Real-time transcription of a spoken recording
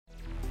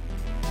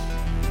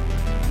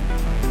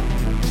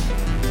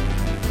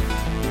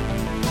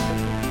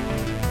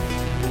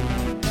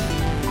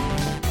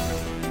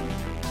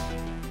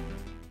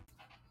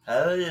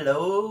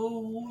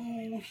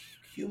Hello,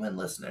 human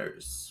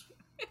listeners,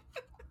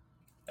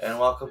 and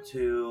welcome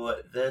to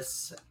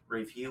this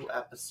review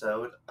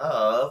episode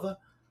of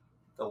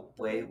The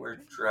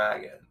Wayward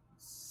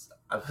Dragons.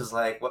 I was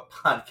like, what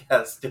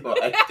podcast do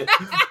I do?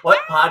 What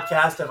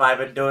podcast have I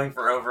been doing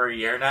for over a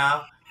year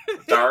now?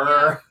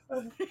 Durr.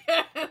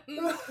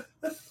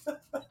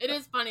 It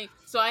is funny.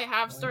 So I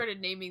have started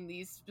naming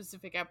these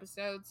specific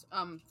episodes,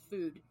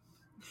 food.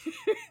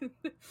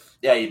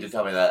 Yeah, you did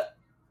tell me that.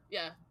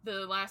 Yeah,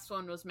 the last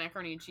one was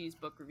macaroni and cheese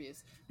book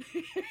reviews.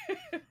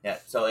 Yeah,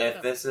 so if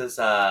this is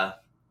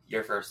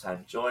your first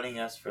time joining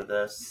us for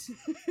this,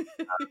 this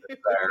is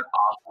our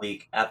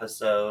off-week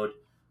episode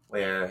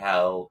where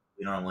how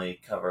we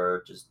normally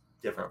cover just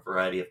different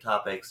variety of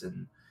topics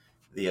and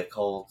the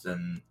occult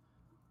and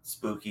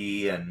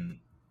spooky and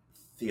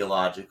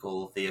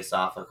theosophical,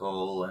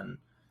 and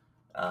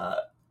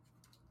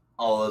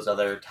all those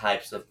other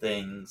types of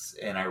things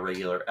in our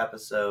regular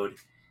episode.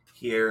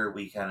 Here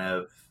we kind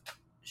of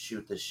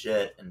shoot the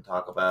shit and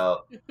talk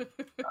about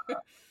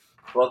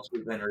books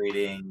we've been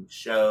reading,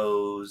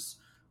 shows,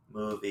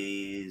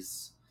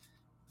 movies,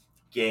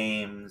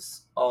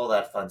 games, all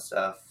that fun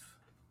stuff.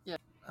 Yeah.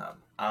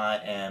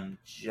 I am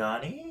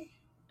Johnny.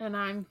 And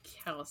I'm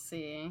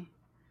Kelsey.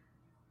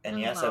 And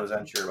yes, I was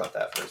unsure about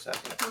that for a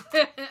second.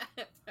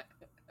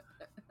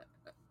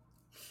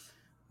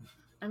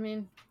 I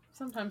mean,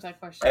 sometimes I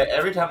question.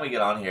 Every time we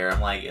get on here, I'm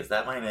like, is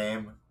that my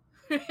name?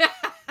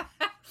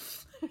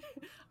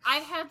 I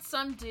had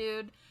some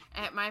dude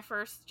at my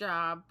first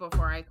job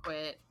before I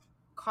quit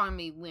call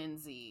me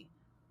Lindsay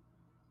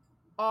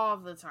all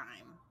the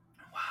time.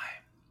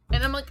 Why?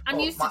 And I'm like, I'm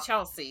used to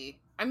Chelsea.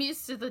 I'm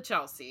used to the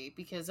Chelsea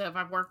because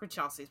I've worked with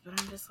Chelsea's, but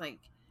I'm just like,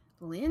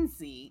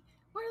 Lindsay?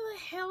 Where the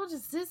hell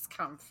does this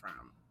come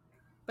from?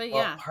 But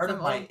well, yeah, part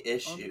of my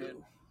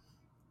issue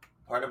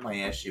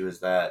is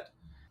that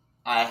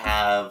I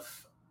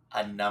have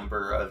a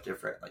number of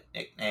different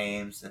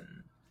nicknames and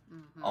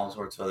all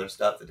sorts of other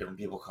stuff that different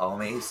people call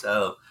me.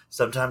 So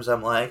sometimes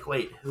I'm like,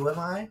 wait, who am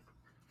I?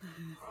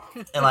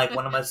 And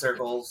one of my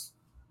circles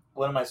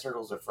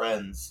of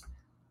friends,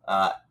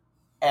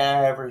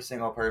 every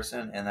single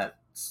person in that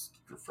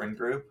friend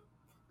group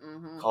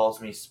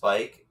calls me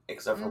Spike,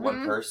 except for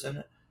one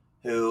person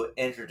who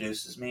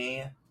introduces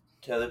me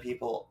to other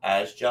people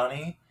as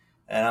Johnny.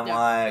 And I'm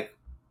like,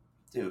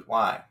 dude,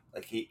 why?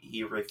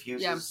 He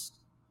refuses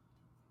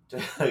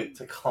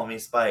to call me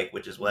Spike,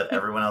 which is what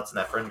everyone else in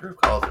that friend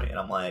group calls me. And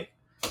I'm like,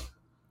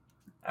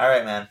 all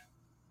right, man.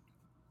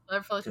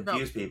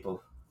 Confuse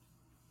people.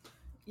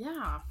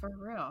 Yeah, for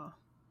real.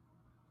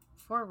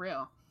 For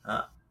real.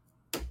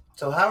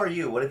 So how are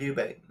you? What have you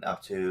been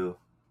up to?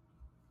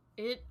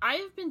 I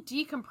have been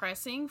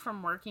decompressing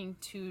from working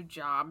 2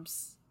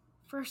 jobs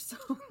for so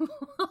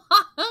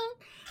long.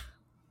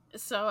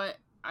 So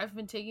I've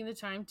been taking the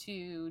time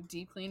to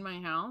deep clean my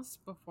house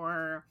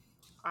before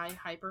I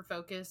hyper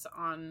focus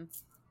on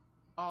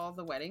all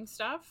the wedding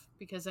stuff,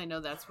 because I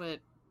know that's what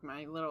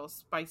my neural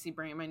spicy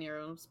brain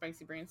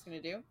is going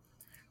to do.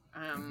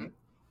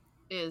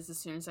 Is as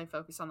soon as I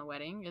focus on the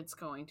wedding, it's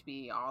going to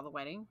be all the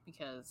wedding,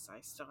 because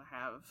I still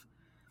have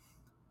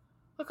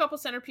a couple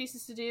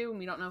centerpieces to do, and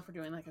we don't know if we're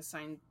doing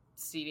assigned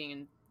seating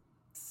and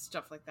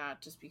stuff like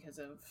that, just because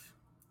of...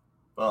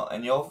 Well,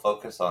 and you'll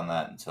focus on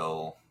that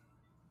until...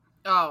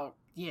 Oh,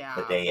 yeah.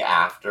 The day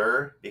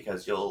after,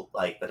 because you'll,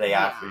 the day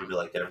after, you'll be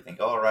like, did everything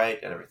go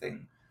alright? Did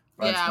everything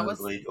run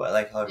smoothly? Do I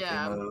like how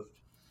everything moved?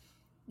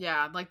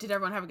 Yeah, did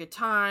everyone have a good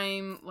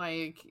time?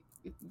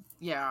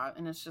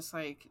 And it's just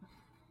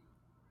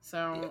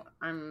So,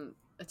 I'm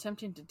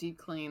attempting to deep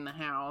clean the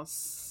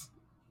house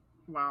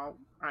while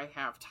I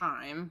have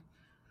time,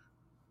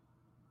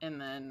 and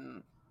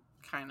then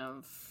kind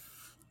of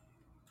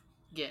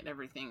get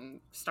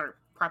everything, start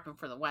prepping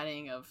for the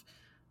wedding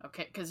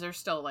because there's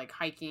still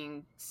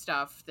hiking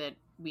stuff that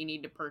we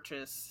need to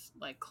purchase,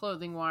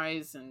 clothing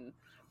wise, and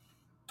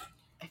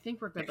I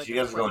think we're good. You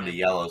guys are going to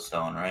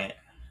Yellowstone, right?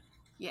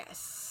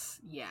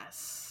 Yes.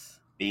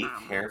 Be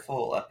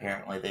careful.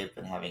 Apparently, they've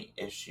been having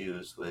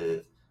issues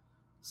with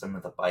some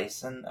of the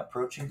bison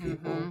approaching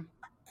people.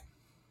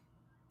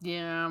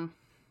 Yeah,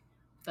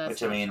 that's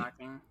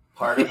shocking.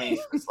 Part of me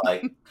is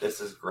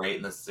this is great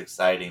and this is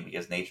exciting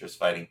because nature's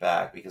fighting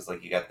back. Because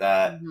you got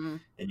that,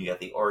 and you got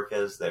the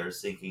orcas that are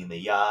sinking the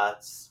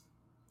yachts.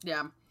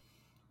 Yeah.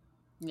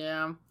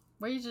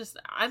 Where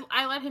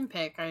I let him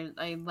pick.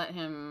 I let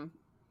him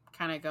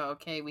kind of go.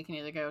 Okay, we can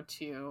either go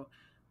to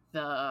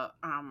the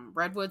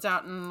redwoods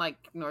out in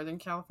Northern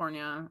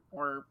California,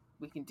 or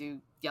we can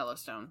do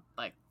Yellowstone.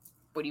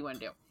 What do you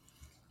want to do?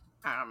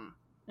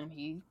 And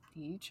he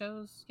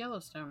chose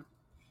Yellowstone.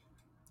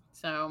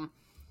 So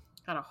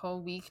got a whole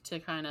week to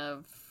kind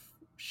of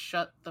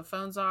shut the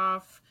phones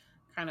off,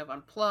 kind of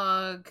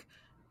unplug,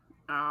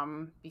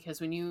 because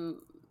when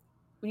you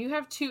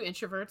have 2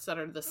 introverts that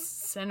are the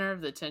center of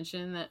the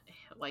tension that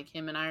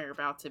him and I are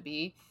about to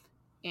be,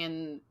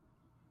 and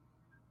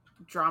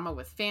drama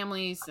with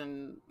families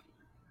and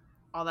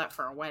all that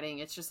for a wedding,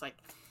 it's just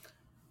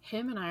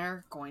him and I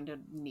are going to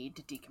need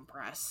to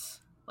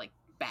decompress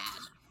bad.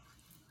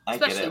 I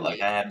get especially it.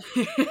 Like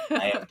me.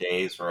 I have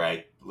days where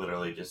I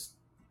literally just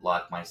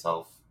lock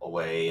myself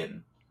away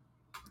and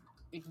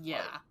like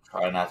Yeah.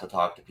 try not to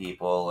talk to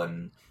people,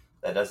 and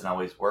that doesn't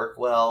always work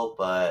well,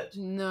 but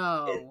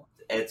No.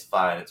 it's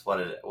fine. It's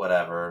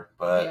whatever.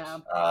 But Yeah.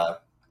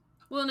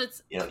 Well, and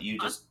it's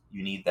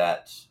you need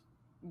that.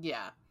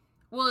 yeah.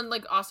 Well, and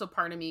like also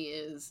part of me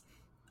is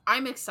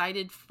I'm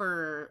excited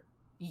for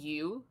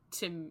you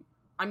to.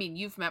 I mean,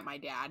 you've met my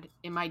dad,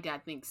 and my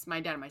dad and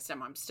my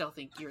stepmom still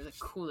think you're the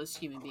coolest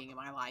human being in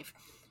my life.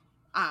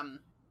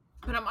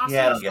 But I'm also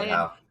Yeah, I don't get excited.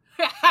 how.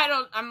 I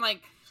don't. I'm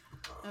like,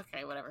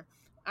 okay, whatever.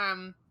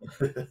 Um,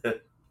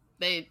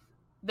 they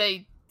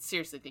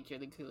seriously think you're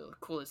the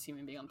coolest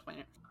human being on the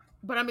planet.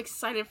 But I'm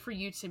excited for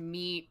you to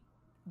meet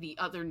the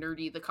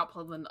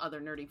couple of the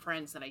other nerdy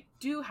friends that I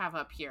do have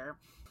up here.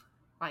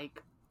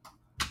 Like,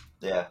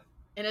 Yeah.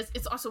 and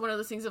it's also one of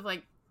those things of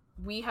like,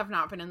 we have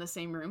not been in the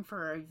same room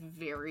for a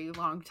very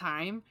long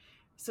time.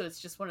 So it's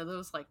just one of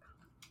those like,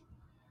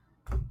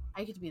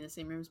 I get to be in the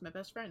same room as my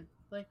best friend.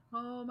 Like,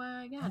 oh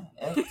my god.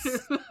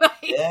 It's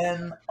Like,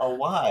 been a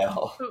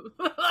while.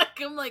 like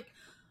I'm like,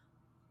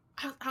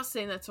 I was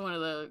saying that to one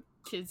of the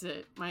kids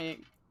at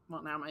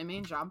now my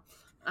main job.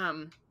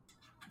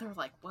 They're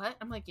like, what?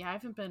 I'm like, yeah, I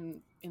haven't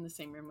been in the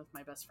same room with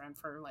my best friend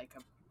for like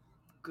a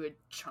good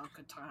chunk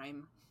of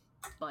time.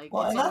 Like,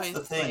 Well, it's and that's always the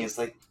thing like, is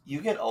like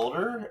you get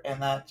older,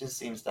 and that just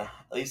seems to, at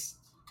least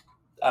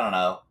I don't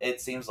know.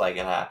 It seems like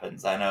it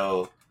happens. I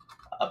know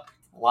a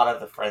lot of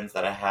the friends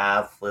that I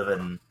have live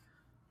in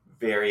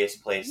various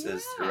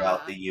places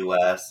throughout yeah, the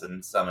U.S.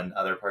 and some in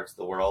other parts of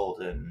the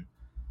world, and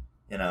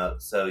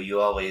so you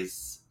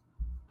always,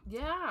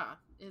 yeah.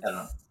 I don't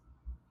know. It's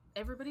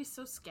everybody's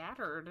so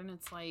scattered, and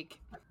it's like,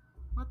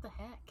 what the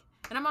heck?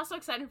 And I'm also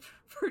excited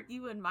for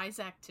you and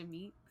Myzak to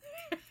meet.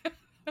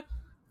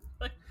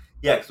 Like,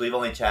 Yeah, because we've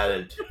only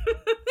chatted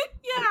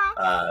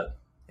yeah,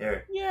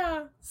 here.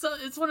 yeah. So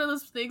it's one of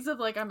those things of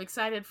like, I'm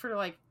excited for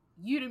like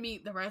you to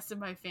meet the rest of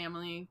my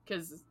family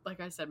because, like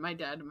I said, my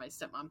dad and my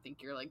stepmom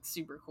think you're like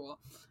super cool.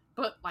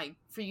 But like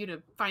for you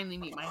to finally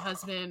meet my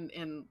husband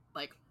and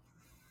like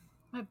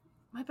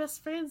my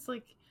best friend's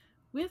like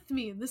with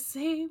me in the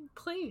same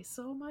place.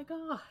 Oh my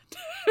god.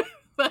 Yeah,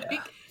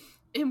 Like,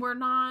 and we're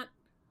not,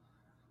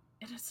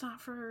 and it's not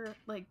for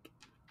like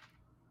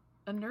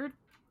a nerd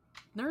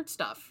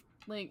stuff.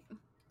 Like,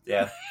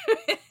 yeah,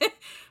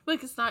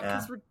 like it's not yeah.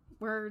 because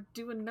we're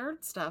doing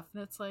nerd stuff,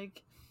 and it's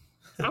like,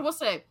 I will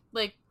say,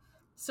 like,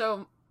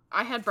 so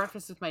I had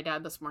breakfast with my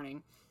dad this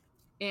morning,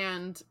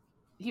 and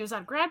he was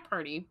at a grad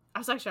party. I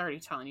was actually already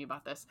telling you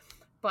about this,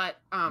 but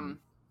Mm.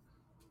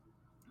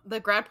 the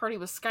grad party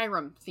was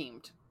Skyrim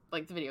themed,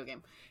 like the video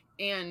game,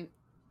 and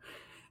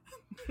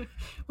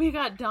we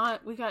got down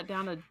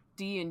a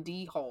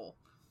D&D hole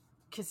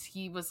because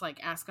he was like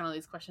asking all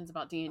these questions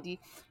about D&D,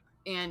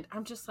 and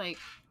I'm just like,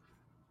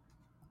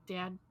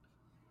 Dad,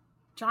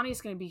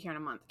 Johnny's gonna be here in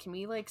a month. Can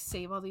we like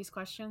save all these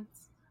questions?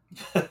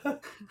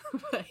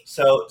 Like,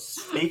 So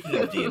speaking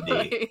of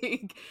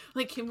D&D,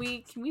 like can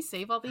we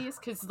save all these?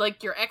 Because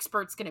like your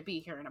expert's gonna be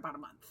here in about a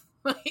month.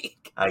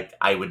 Like,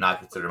 I would not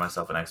consider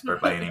myself an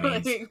expert by any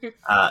means. like,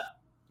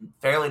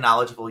 Fairly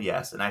knowledgeable,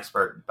 yes. An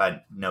expert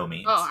by no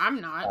means. oh,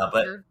 I'm not.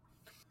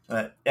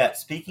 But yeah,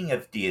 speaking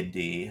of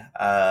D&D,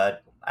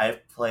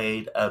 I've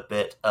played a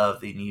bit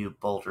of the new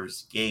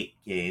Baldur's Gate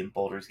game,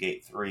 Baldur's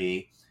Gate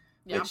 3,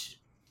 Yeah. which,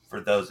 for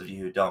those of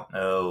you who don't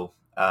know,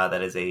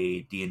 that is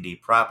a D&D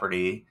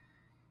property.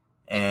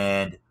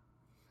 And,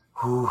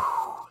 whew,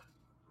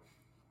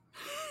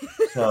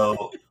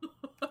 so,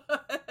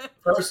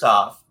 first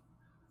off,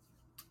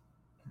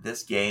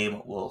 this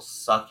game will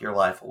suck your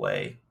life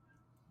away.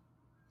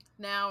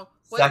 Now,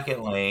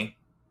 Secondly,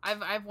 I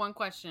have one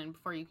question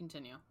before you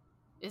continue.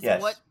 Is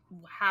yes.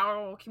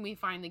 how can we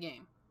find the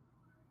game?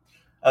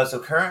 So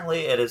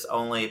currently it is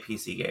only a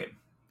PC game.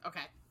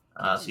 Okay.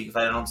 So you can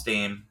find it on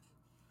Steam.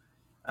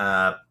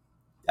 I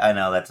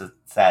know that's a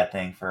sad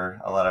thing for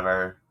a lot of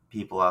our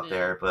people out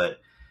there, but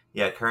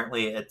yeah,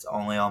 currently it's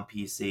only on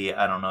PC.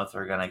 I don't know if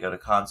they're going to go to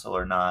console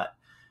or not.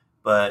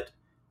 But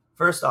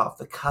first off,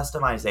 the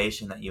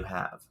customization that you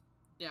have.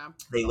 Yeah.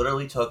 They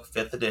literally took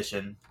 5th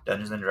edition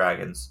Dungeons and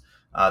Dragons,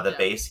 the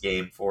base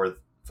game for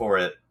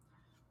it,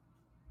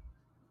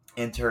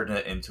 and turned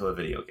it into a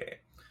video game.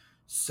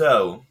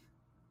 So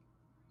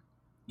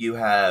you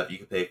can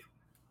pick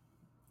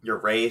your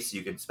race,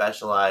 you can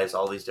specialize,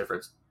 all these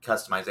different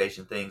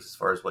customization things as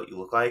far as what you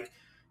look like.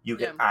 You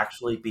can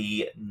actually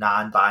be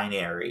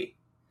non-binary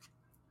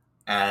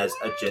as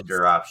a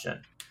gender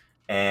option.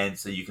 And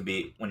so you can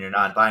be, when you're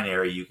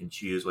non-binary, you can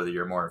choose whether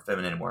you're more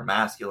feminine, more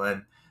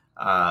masculine.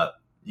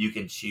 You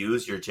can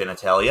choose your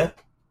genitalia.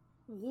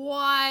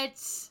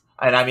 What?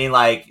 And I mean,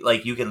 like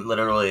you can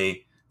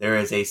literally, there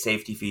is a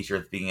safety feature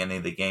at the beginning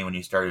of the game when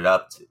you start it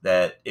up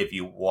that if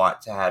you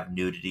want to have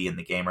nudity in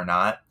the game or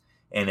not.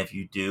 And if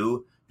you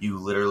do, you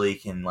literally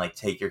can like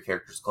take your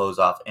character's clothes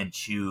off and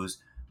choose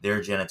their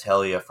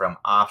genitalia from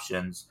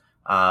options.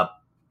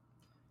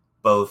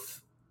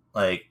 Both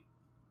like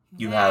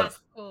you have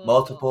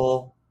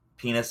multiple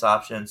penis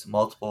options,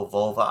 multiple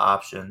vulva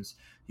options.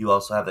 you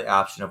also have the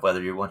option of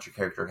whether you want your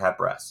character to have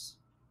breasts.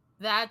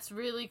 That's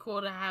really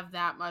cool to have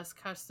that much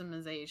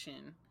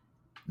customization.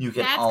 You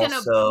can That's gonna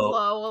also...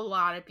 blow a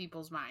lot of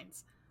people's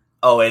minds.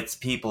 Oh, it's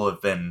people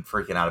have been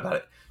freaking out about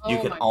it. You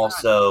Oh can my god.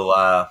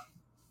 also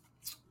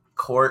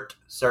court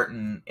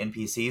certain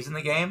NPCs in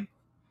the game.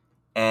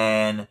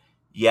 And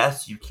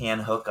yes, you can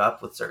hook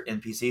up with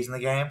certain NPCs in the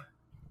game.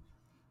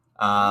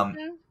 Okay. All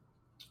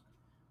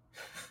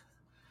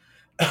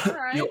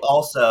You right.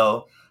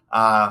 also...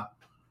 I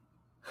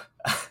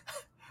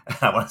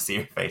want to see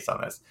your face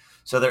on this.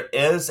 So there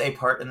is a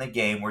part in the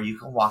game where you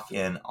can walk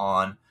in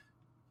on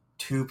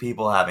two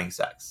people having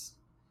sex.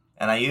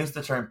 And I use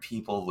the term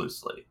people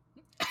loosely.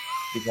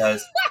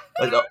 Because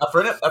like a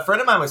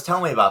friend of mine was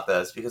telling me about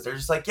this because they're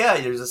just like, yeah,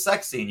 there's a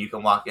sex scene you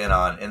can walk in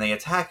on and they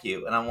attack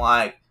you. And I'm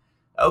like,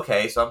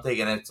 okay, so I'm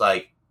thinking it's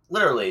like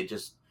literally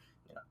just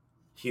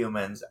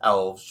humans,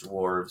 elves,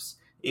 dwarves,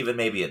 even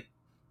maybe an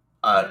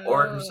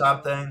orc or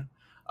something.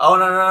 Oh,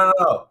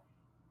 no.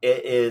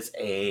 It is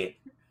a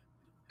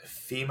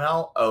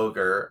female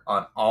ogre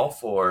on all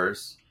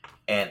fours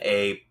and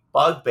a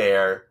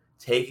bugbear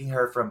taking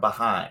her from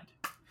behind.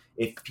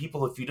 If you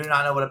do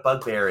not know what a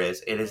bugbear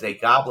is, it is a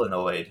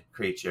goblinoid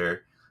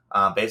creature.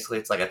 Basically,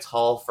 it's like a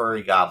tall,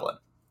 furry goblin.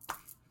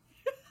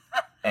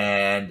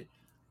 And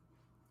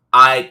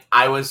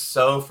I was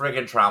so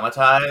freaking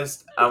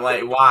traumatized. I'm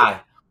like,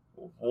 why?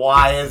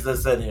 Why is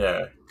this in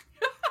here?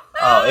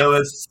 Oh, it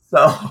was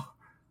so...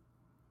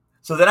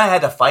 So then I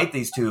had to fight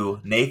these two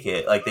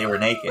naked, like they were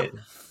naked.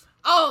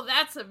 Oh,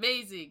 that's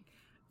amazing.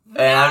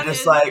 And I'm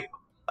just like,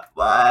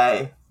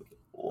 why?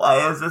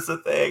 Why is this a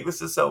thing?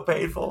 This is so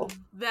painful.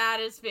 That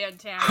is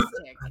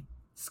fantastic.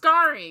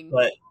 Scarring.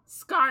 But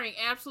Scarring.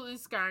 Absolutely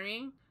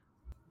scarring.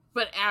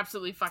 But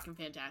absolutely fucking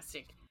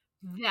fantastic.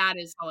 That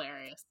is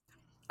hilarious.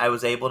 I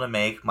was able to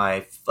make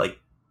my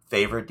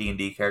favorite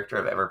D&D character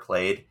I've ever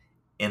played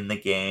in the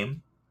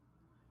game,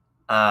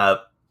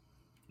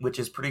 which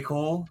is pretty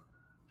cool.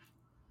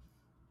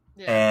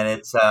 Yeah. And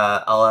it's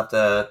I'll have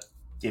to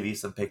give you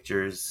some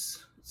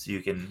pictures so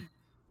you can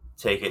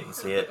take it and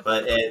see it.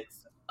 But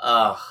it's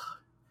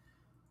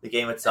the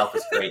game itself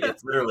is great.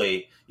 It's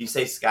literally, you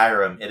say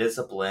Skyrim, it is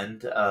a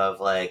blend of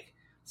like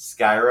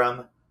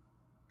Skyrim,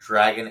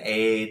 Dragon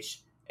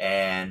Age,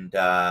 and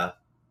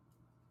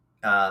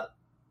well,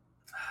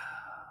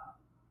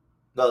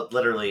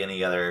 literally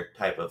any other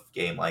type of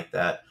game like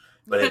that.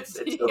 But it's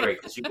so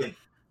great because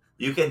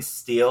you can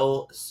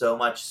steal so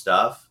much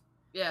stuff,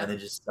 and then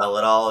just sell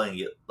it all, and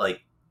you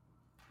like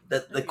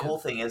the cool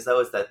thing is though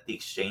is that the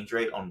exchange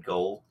rate on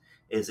gold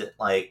isn't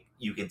like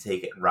you can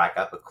take it and rack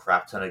up a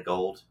crap ton of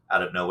gold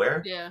out of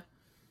nowhere. Yeah.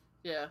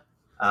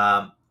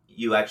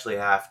 You actually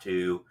have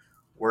to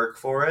work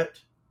for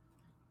it,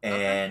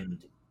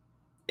 and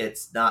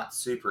it's not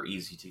super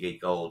easy to get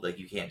gold. Like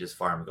you can't just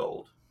farm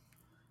gold.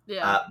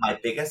 Yeah. My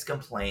biggest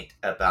complaint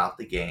about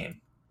the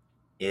game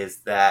is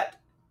that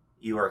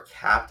you are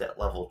capped at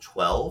level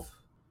 12,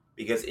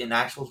 because in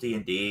actual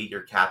D&D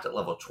you're capped at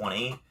level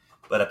 20,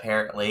 but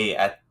apparently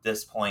at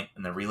this point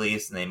in the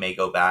release, and they may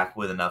go back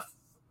with enough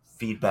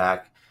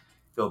feedback,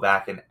 go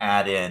back and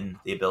add in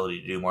the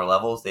ability to do more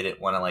levels. They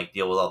didn't want to like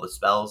deal with all the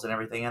spells and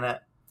everything in it.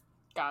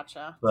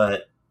 Gotcha.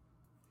 But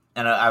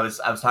and I was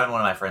talking to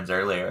one of my friends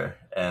earlier,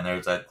 and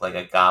there's a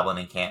goblin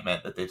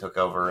encampment that they took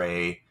over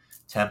a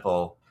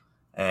temple,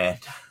 and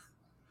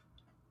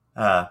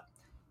I'm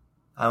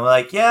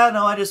like, yeah,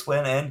 no, I just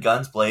went in,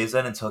 guns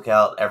blazing, and took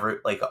out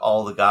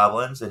all the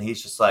goblins, and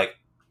he's just like,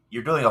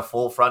 you're doing a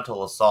full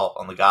frontal assault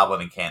on the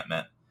goblin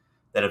encampment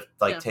that have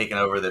taken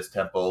over this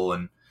temple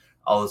and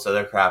all this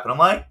other crap. And I'm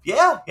like,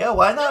 yeah,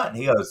 why not? And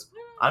he goes,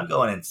 I'm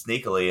going in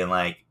sneakily and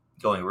like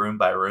going room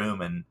by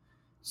room and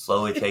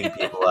slowly taking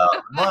people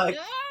out. I'm like,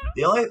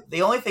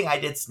 the only thing I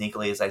did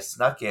sneakily is I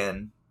snuck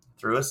in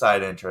through a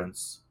side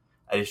entrance.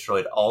 I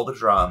destroyed all the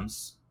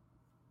drums.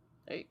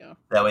 There you go.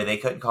 That way they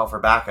couldn't call for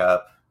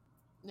backup.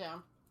 Yeah.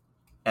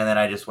 And then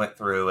I just went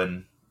through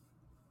and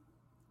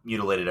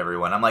mutilated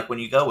everyone. I'm like, when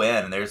you go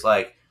in and there's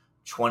like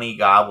 20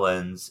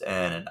 goblins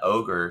and an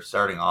ogre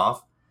starting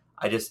off,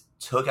 I just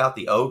took out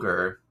the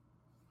ogre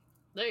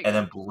and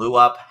then blew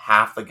up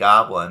half the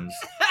goblins.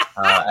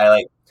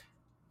 I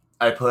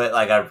put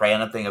like a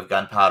random thing of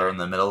gunpowder in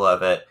the middle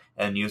of it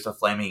and used a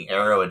flaming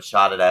arrow and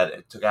shot it at it.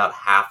 It took out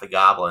half the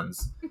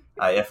goblins,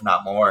 if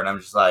not more. And I'm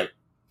just like,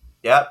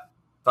 yep,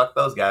 fuck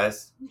those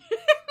guys.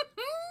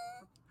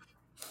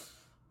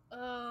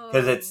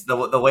 Because it's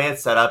the way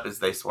it's set up is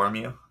they swarm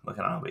you. Look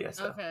at all the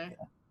stuff. Okay.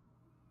 Yeah.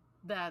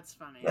 That's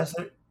funny.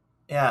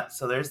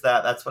 So there's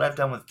that. That's what I've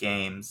done with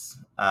games.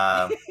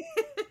 I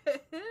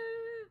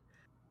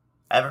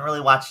haven't really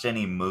watched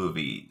any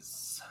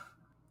movies.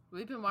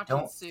 We've been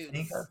watching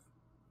Suits.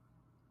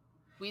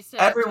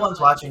 Everyone's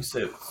watching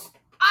Suits.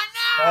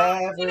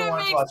 I know! It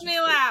makes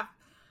me laugh.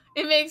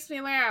 It makes me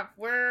laugh.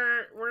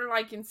 We're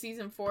like in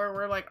season 4.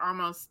 We're like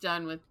almost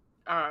done with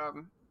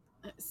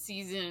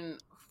season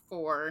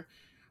 4.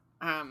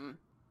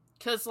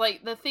 Because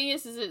like the thing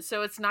is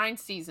so it's 9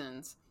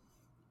 seasons,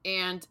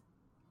 and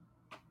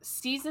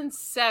season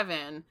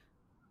 7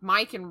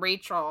 Mike and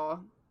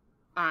Rachel,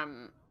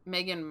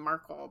 Meghan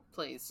Markle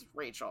plays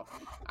Rachel.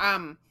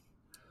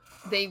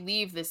 They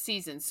leave this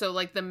season. So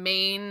like the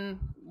main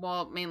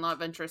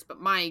love interest, but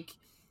Mike,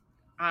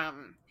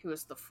 who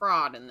is the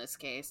fraud in this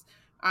case,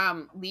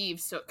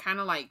 leaves. So it kind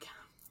of like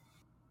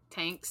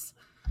tanks.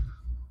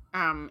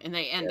 And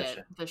they end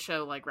it. The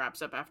show like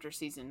wraps up after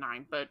season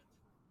 9, but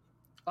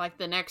like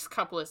the next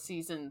couple of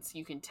seasons,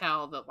 you can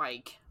tell that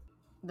like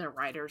the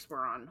writers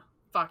were on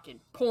fucking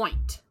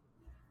point.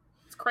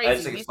 It's crazy. I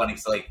just think it's funny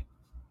because like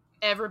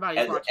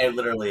everybody's watching.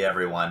 Literally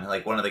everyone.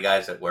 Like one of the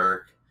guys at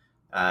work,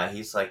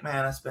 he's like,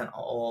 "Man, I spent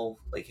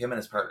him and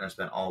his partner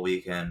spent all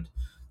weekend,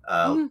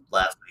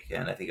 last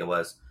weekend I think it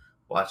was,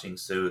 watching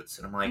Suits."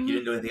 And I'm like, "You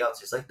didn't do anything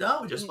else?" He's like, "No,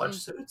 we just watched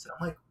Suits." And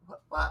I'm like,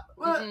 "What?"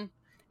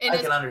 I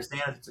can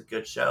understand if it's a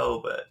good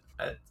show, but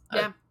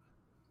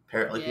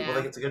apparently people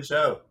think it's a good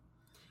show.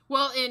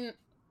 Well, in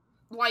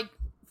like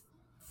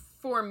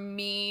for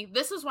me,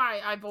 this is why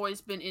I've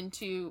always been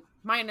into,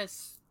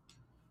 minus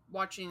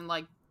watching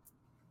like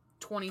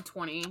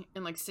 2020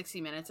 and like 60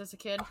 Minutes as a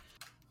kid.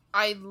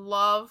 I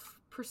love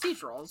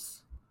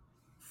procedurals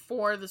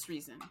for this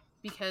reason,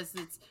 because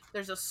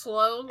there's a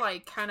slow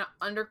like kind of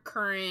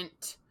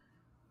undercurrent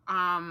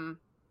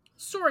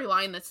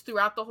storyline that's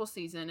throughout the whole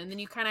season, and then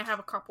you kind of have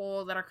a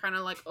couple that are kind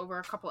of like over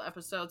a couple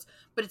episodes,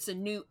 but it's a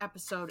new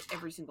episode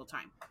every single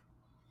time.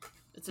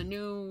 It's a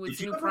new Did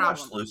you new ever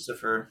problem. watch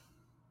Lucifer?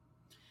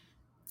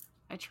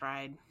 I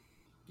tried.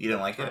 You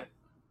didn't like it?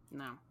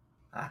 No.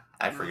 I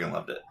freaking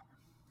loved it.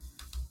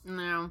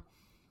 No.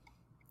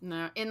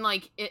 And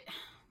like it,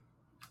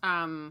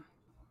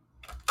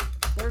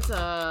 there's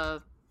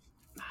a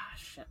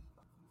shit.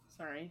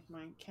 Sorry,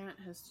 my cat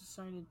has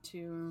decided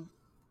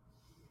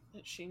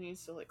that she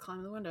needs to like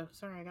climb the window.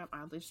 Sorry, I got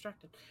mildly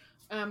distracted.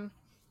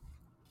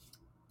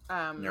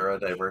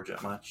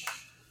 Neurodivergent much?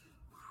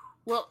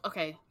 Well,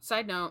 okay.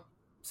 Side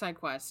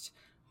quest.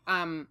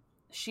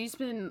 She's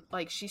been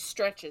like, she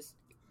stretches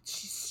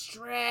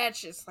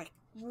like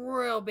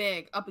real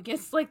big up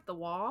against like the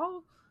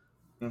wall.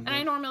 And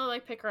I normally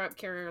like pick her up,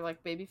 carry her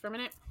like baby for a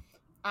minute.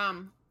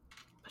 But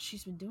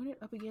she's been doing it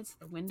up against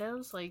the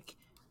windows. Like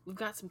we've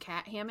got some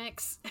cat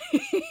hammocks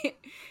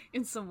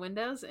in some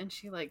windows, and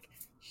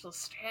she'll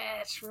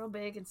stretch real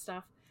big and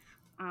stuff.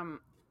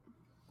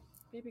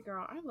 Baby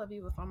girl, I love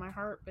you with all my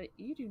heart, but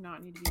you do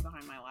not need to be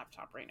behind my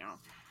laptop right now.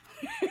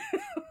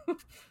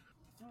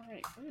 All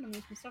right, we're gonna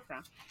move some stuff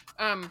around.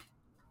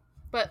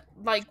 But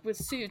like with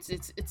Suits,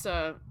 it's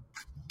a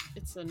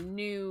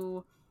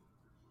new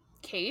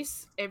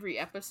case every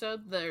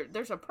episode.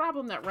 There's a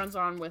problem that runs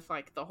on with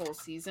like the whole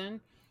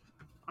season.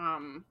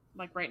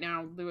 Like right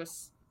now,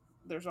 Lewis,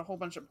 there's a whole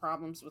bunch of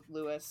problems with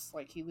Lewis.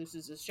 Like he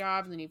loses his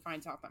job, and then he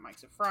finds out that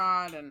Mike's a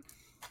fraud, and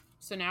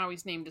so now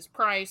he's named his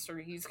price, or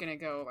he's gonna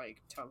go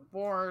like tell the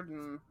board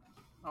and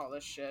all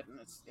this shit. And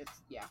it's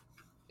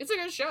a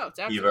good show. It's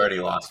You've already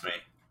lost me.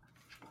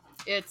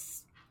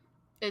 It's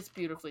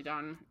beautifully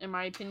done, in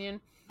my opinion.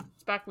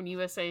 It's back when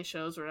USA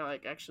shows were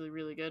like actually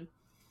really good.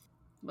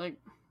 Like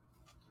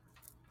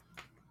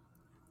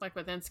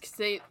with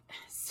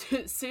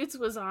Suits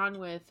was on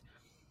with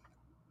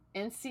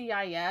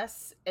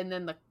NCIS, and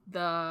then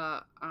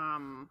the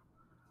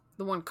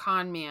one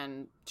con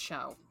man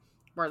show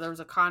where there was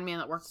a con man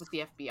that worked with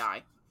the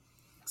FBI.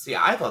 See,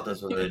 I thought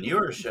this was a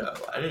newer show.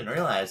 I didn't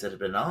realize it had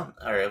been on,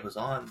 or it was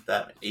on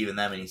that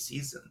many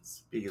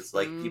seasons, because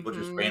like people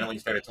just randomly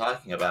started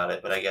talking about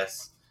it. But I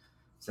guess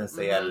since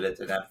they added it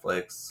to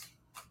Netflix,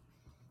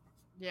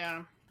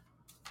 yeah.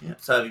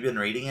 So have you been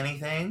reading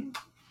anything?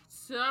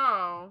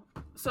 So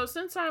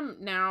since I'm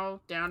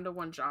now down to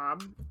one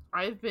job,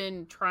 I've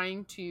been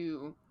trying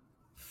to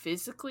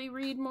physically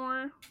read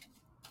more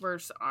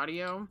versus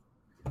audio.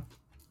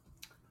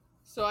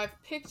 So I've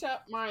picked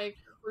up my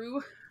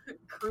Crew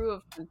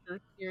of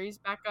Hunters series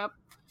back up.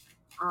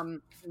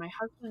 My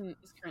husband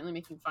is currently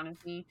making fun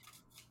of me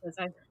because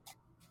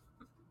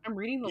I'm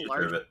reading the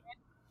large print.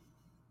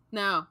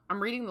 No, I'm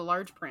reading the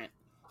large print.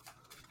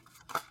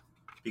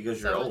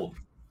 Because you're old.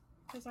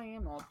 Because I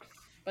am old.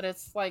 But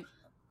it's like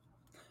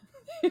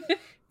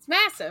it's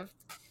massive.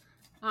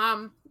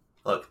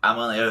 Look, I'm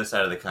on the other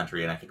side of the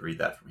country and I could read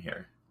that from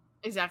here.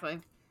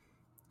 Exactly.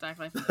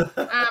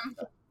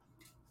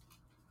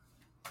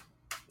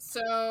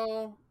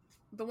 So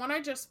the one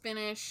I just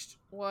finished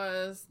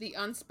was The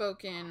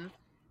Unspoken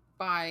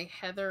by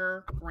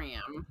Heather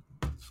Graham.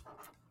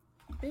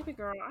 Baby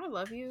girl, I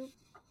love you,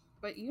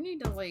 but you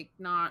need to like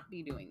not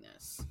be doing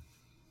this.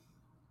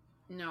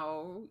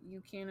 No,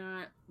 you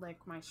cannot lick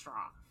my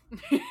straw.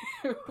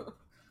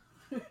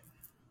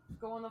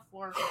 Go on the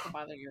floor to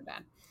bother your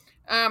dad.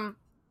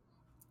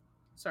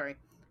 Sorry.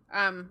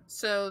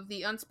 So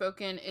The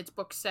Unspoken, it's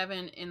book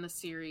 7 in the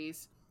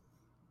series.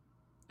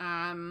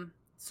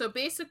 So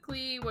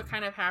basically what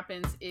kind of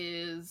happens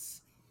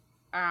is,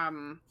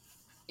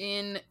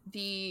 in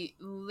the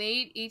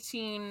late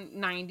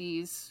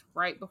 1890s,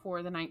 right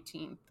before the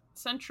 19th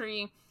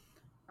century,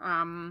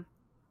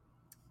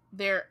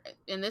 there,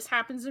 and this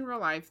happens in real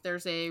life,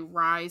 there's a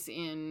rise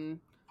in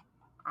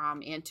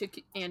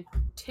antiquities,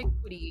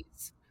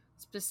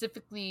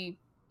 specifically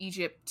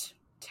Egypt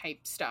type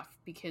stuff,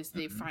 because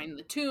they Mm-hmm. find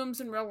the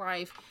tombs in real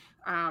life,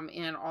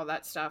 and all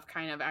that stuff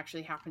kind of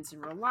actually happens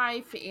in real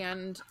life.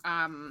 And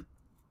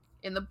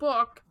in the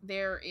book,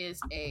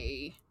 there's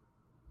a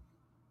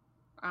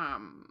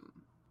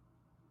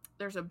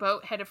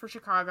boat headed for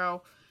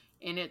Chicago,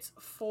 and it's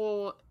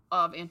full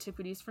of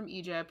antiquities from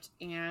Egypt,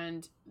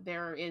 and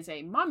there is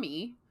a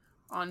mummy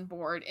on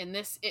board, and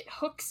it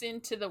hooks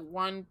into the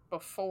one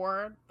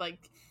before.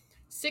 Like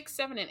 6,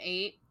 7, and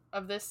 8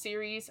 of this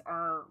series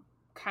are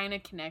kind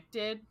of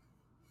connected.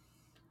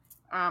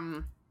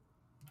 I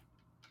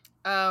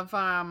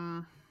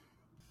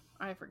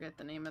forget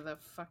the name of the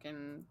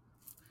fucking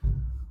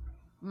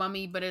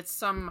mummy, but it's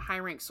some high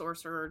rank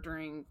sorcerer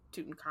during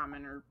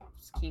Tutankhamun or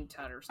King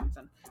Tut or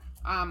something.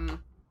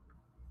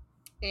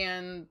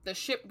 And the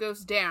ship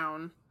goes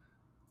down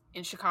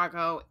in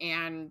Chicago,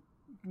 and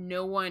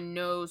no one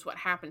knows what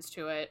happens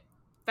to it.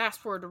 Fast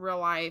forward to real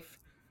life,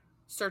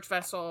 search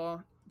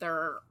vessel,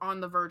 they're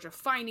on the verge of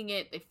finding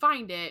it, they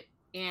find it,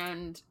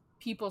 and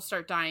people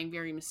start dying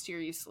very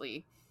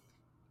mysteriously.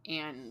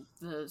 And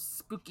the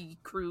spooky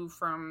crew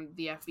from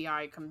the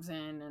FBI comes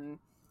in and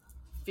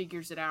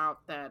figures it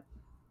out that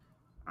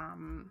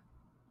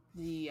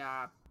the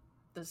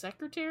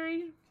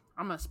secretary,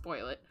 I'm gonna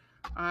spoil it,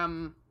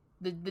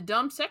 the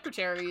dumb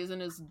secretary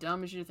isn't as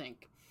dumb as you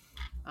think.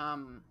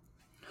 And,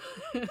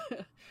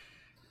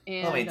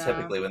 Well, I mean,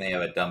 typically when they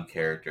have a dumb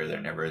character, they're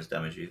never as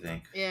dumb as you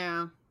think.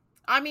 Yeah,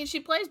 I mean, she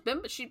plays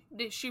bimbo.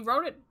 She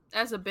wrote it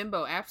as a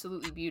bimbo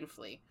absolutely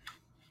beautifully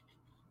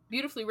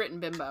written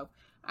bimbo.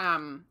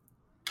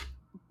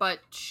 But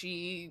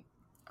she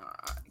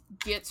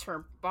gets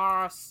her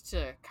boss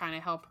to kind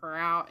of help her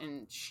out,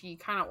 and she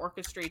kind of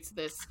orchestrates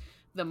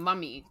the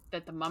mummy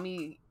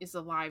is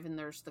alive, and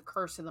there's the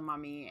curse of the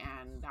mummy,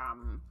 and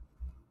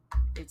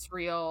it's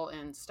real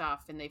and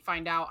stuff. And they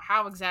find out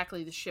how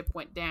exactly the ship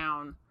went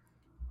down.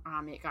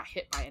 It got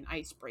hit by an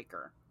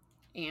icebreaker,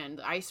 and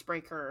the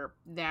icebreaker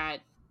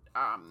that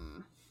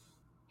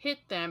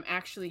hit them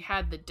actually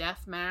had the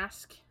death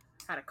mask,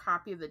 had a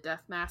copy of the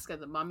death mask of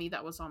the mummy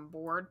that was on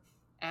board,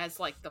 as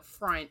like the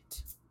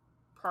front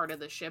part of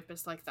the ship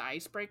is like the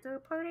icebreaker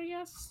part, I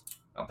guess.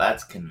 Well,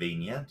 that's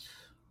convenient.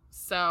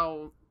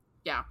 So,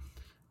 yeah.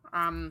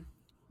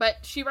 But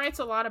she writes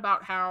a lot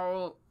about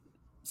how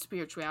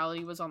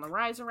spirituality was on the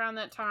rise around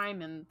that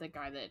time, and the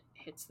guy that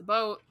hits the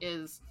boat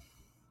is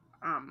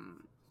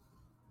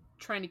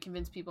trying to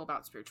convince people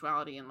about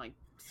spirituality and like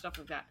stuff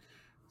like that.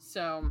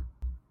 So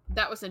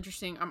that was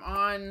interesting. I'm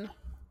on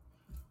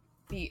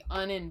the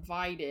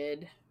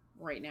Uninvited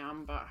right now.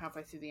 I'm about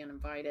halfway through the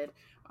Uninvited.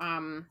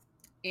 And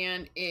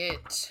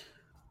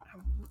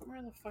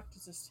where the fuck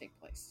does this take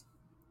place?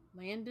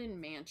 Landon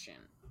Mansion.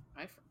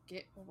 I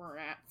forget where we're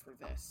at for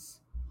this.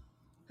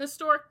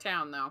 Historic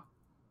town, though.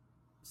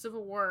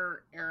 Civil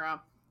War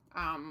era.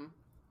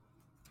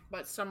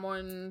 But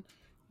someone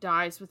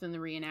dies within the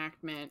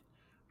reenactment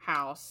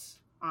house.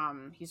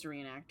 He's a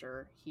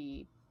reenactor.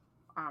 He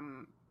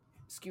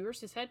skewers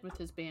his head with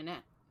his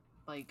bayonet.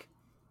 Like,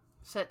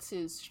 sets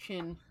his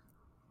chin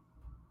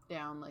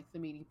down like the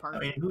meaty part. I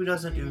mean, who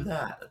doesn't do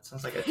that? That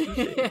sounds like a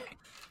Tuesday.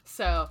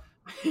 So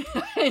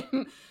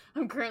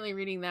I'm currently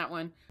reading that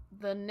one.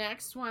 The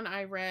next one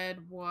I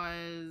read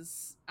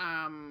was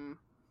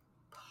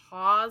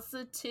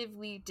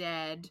Positively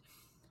Dead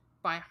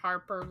by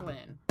Harper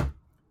Lynn.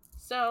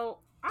 So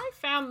I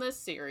found this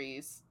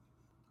series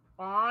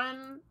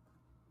on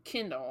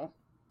Kindle,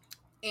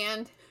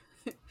 and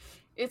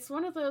it's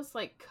one of those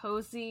like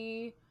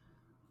cozy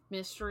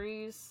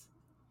mysteries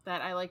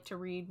that I like to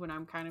read when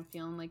I'm kind of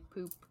feeling like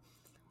poop.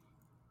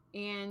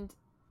 And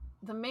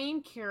the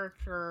main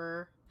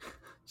character,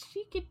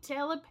 she could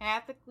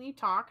telepathically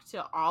talk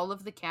to all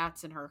of the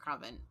cats in her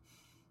coven.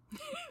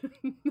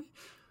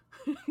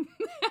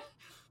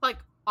 Like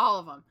all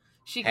of them.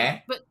 She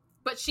could,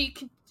 but she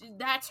could,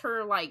 that's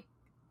her like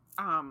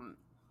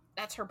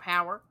that's her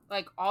power.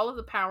 Like all of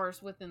the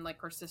powers within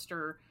like her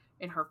sister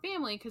and her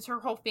family, because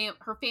her whole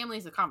her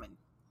family's a coven,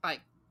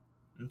 like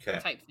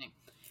type thing.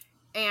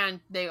 And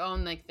they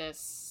own like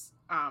this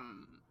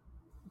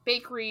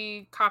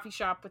bakery, coffee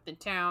shop within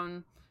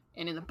town.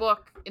 And in the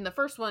book, in the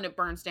first one, it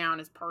burns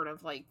down as part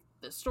of like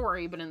the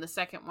story. But in the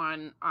second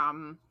one,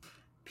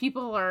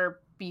 people are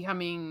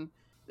being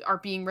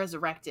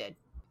resurrected.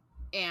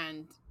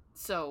 And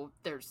so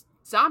there's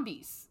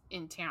zombies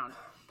in town.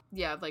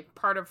 Yeah, like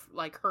part of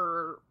like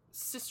her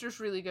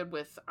sister's really good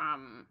with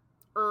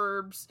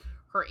herbs.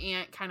 Her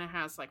aunt kind of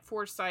has like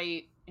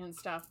foresight and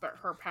stuff, but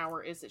her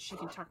power is that she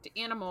can talk to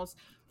animals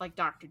like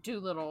Dr.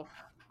 Dolittle,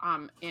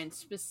 and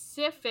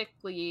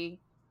specifically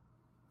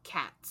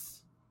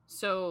cats.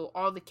 So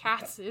all the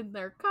cats in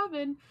their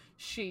coven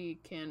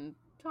she can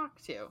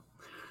talk to.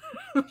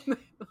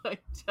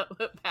 Like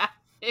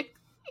telepathic.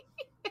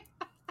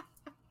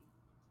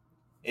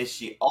 Is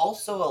she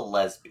also a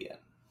lesbian?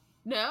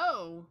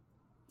 No.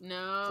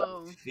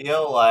 So I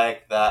feel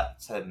like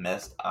that's a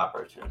missed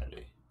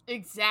opportunity.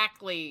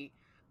 Exactly.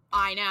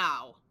 I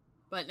know.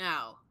 But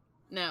no.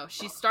 No,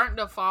 she's starting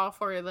to fall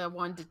for the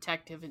one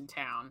detective in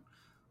town.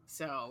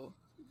 So,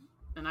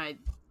 and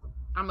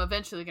I'm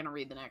eventually going to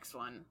read the next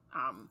one.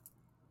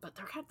 But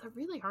they're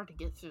really hard to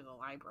get through the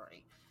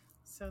library.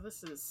 So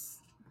this is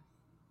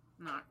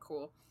not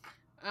cool.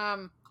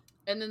 And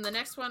then the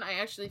next one I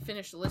actually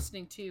finished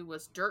listening to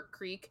was Dirt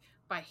Creek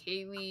by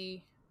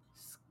Haley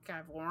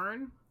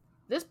Skyvorn.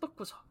 This book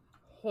was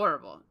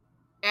horrible.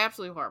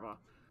 Absolutely horrible.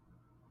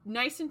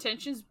 Nice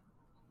intentions.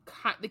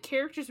 The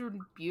characters were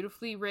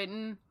beautifully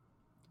written.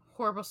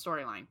 Horrible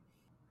storyline.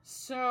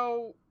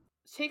 So,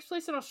 it takes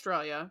place in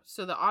Australia.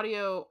 So, the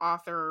audio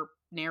author,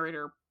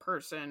 narrator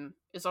person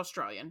is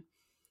Australian.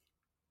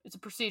 It's a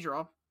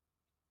procedural.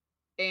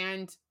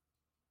 And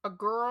a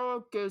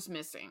girl goes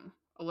missing.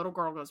 A little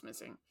girl goes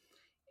missing.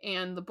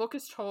 And the book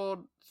is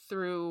told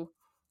through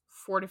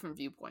 4 different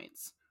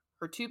viewpoints.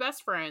 Her 2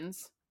 best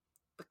friends,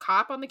 the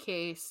cop on the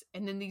case,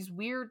 and then these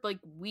weird, like,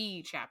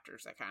 wee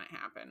chapters that kind of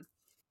happen.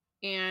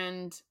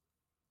 And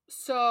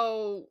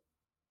so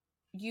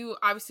you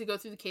obviously go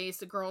through the case.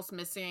 The girl's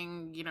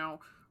missing. You know,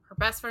 her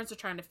best friends are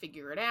trying to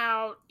figure it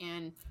out.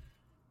 And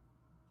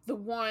the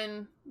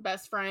one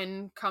best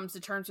friend comes to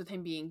terms with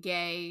him being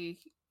gay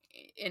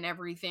and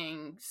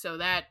everything. So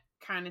that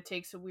kind of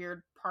takes a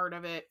weird part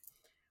of it.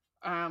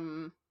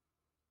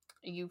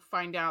 You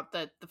find out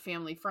that the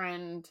family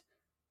friend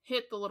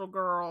hit the little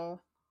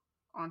girl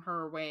on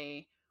her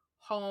way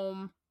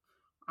home,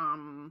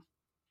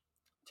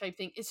 type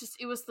thing.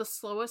 It was the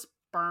slowest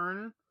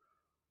burn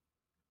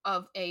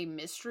of a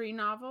mystery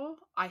novel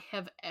I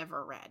have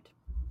ever read.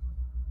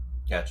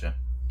 Gotcha.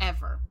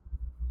 Ever.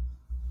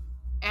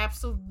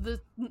 Absolutely,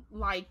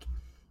 like,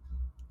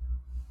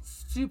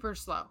 super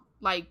slow.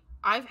 Like,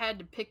 I've had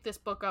to pick this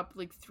book up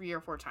like 3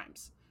 or 4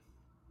 times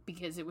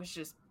because it was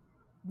just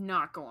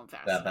not going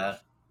fast. That bad?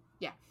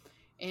 Yeah.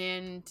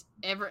 And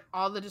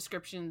all the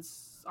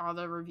descriptions, all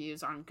the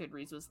reviews on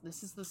Goodreads was,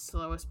 this is the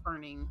slowest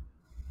burning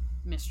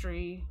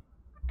mystery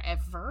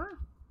ever.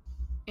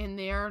 And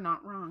they're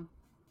not wrong.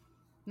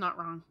 Not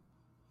wrong.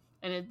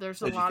 And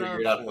there's a lot of... Did you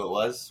figure out who it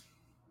was?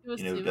 You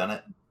know who done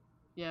it?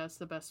 Yeah, it's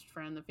the best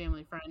friend, the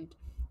family friend.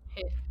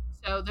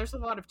 So there's a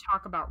lot of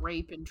talk about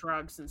rape and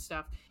drugs and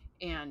stuff.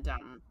 And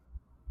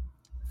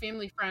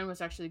family friend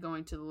was actually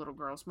going to the little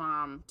girl's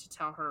mom to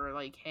tell her,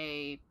 like,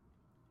 hey,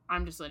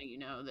 I'm just letting you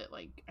know that,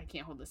 like, I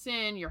can't hold this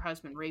in. Your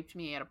husband raped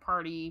me at a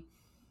party,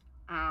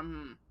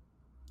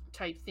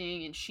 type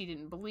thing. And she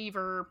didn't believe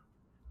her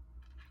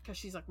because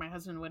she's like, my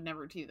husband would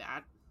never do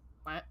that.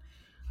 What?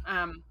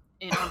 And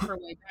on her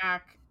way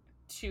back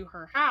to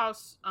her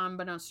house,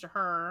 unbeknownst to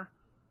her,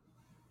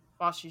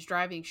 while she's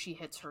driving, she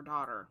hits her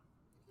daughter,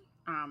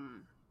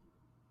 and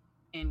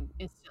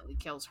instantly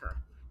kills her.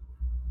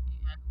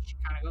 And she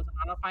kind of goes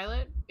on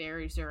autopilot,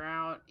 buries her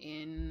out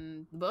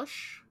in the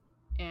bush,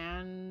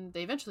 and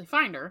they eventually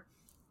find her,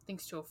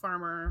 thanks to a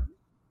farmer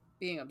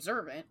being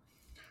observant.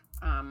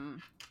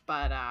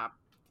 But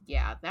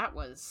yeah, that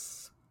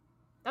was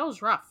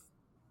rough.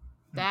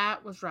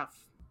 That was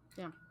rough.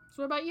 Yeah.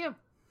 So what about you?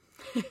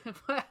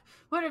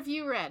 What have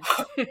you read?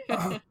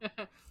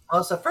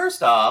 Well, so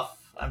first off,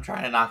 I'm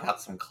trying to knock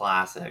out some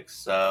classics.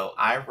 So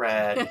I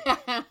read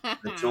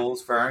the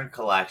Jules Verne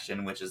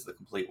collection, which is the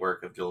complete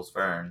work of Jules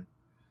Verne.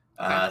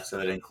 Okay. So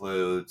it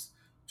includes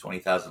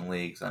 20,000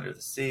 Leagues Under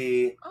the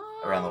Sea,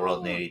 Around the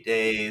World in 80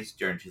 Days,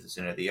 Journey to the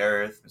Center of the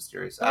Earth,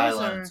 Mysterious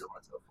Islands, so on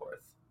and so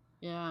forth.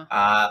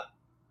 Yeah.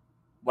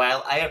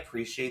 While I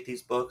appreciate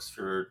these books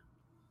for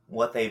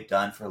what they've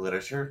done for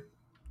literature,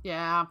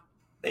 yeah,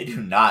 they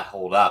do not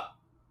hold up.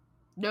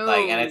 No.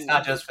 Like, and it's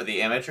not just for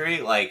the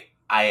imagery. Like,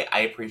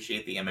 I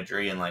appreciate the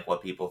imagery and, like,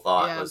 what people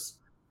thought was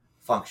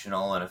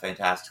functional in a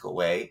fantastical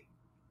way.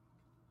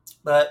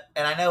 But,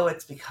 and I know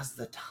it's because of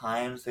the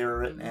times they were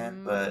written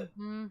in, but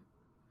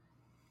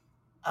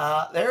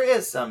there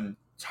is some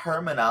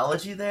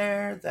terminology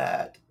there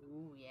that...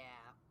 Ooh,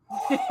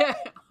 yeah.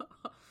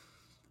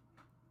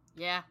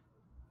 Yeah.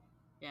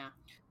 Yeah.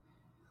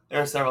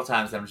 There are several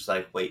times I'm just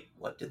like, wait,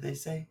 what did they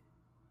say?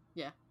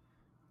 Yeah.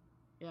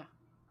 Yeah.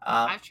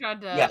 I've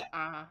tried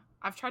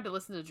to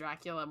listen to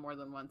Dracula more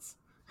than once.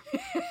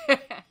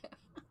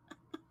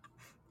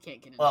 Can't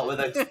get into well,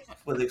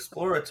 with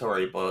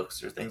exploratory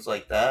books or things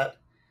like that.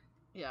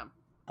 Yeah.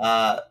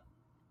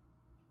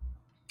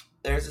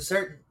 There's a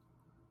certain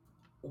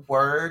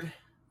word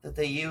that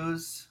they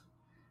use,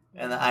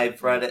 and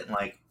I've read it in,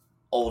 like,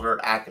 older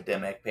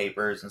academic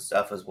papers and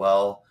stuff as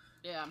well.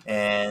 Yeah.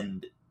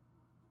 And,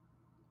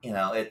 you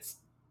know, it's,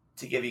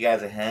 to give you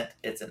guys a hint,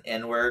 it's an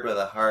N word with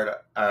a hard,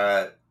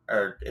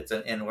 or it's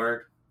an N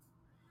word.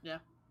 Yeah.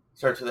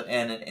 Starts with an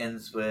N and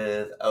ends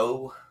with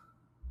O.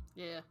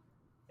 Yeah.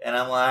 And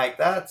I'm like,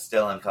 that's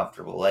still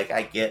uncomfortable. Like,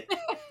 I get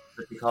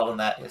that we called them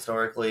that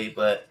historically,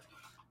 but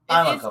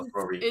I'm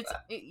uncomfortable reading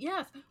that.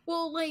 Yes.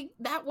 Well, like,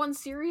 that one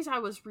series I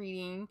was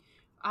reading,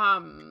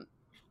 it's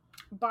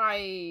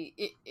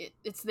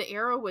the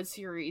Arrowwood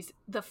series.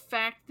 The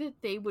fact that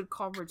they would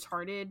call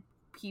retarded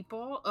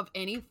people of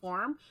any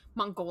form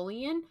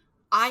Mongolian,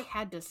 I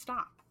had to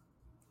stop.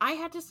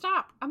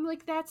 I'm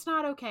like, that's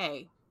not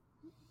okay.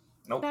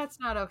 Nope. That's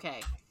not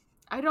okay.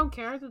 I don't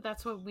care that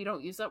that's what we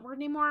don't use that word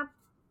anymore.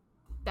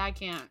 I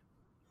can't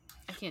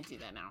do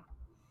that now.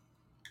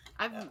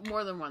 I've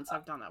more than once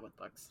I've done that with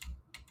books.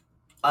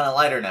 On a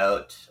lighter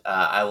note,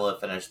 I will have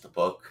finished the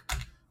book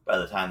by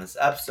the time this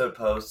episode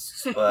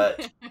posts,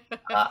 but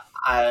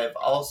I've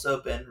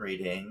also been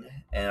reading,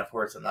 and of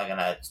course I'm not going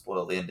to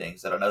spoil the ending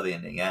because I don't know the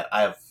ending yet.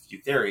 I have a few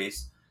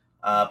theories,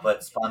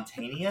 but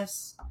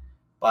Spontaneous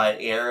by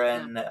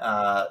Aaron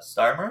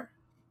Starmer.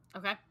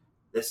 Okay.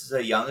 This is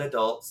a young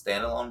adult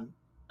standalone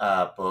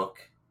book.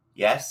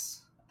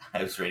 Yes,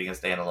 I was reading a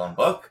standalone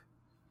book.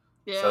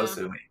 Yeah. So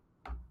sue me.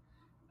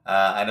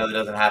 I know that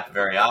doesn't happen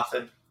very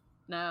often.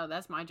 No,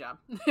 that's my job.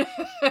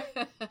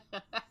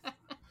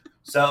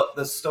 So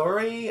the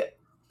story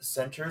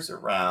centers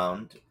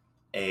around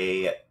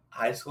a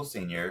high school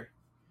senior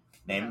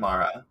named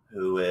Mara,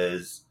 who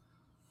is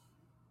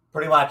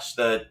pretty much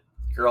the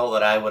girl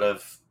that I would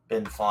have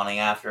been fawning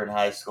after in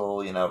high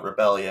school. You know,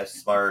 rebellious,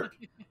 smart,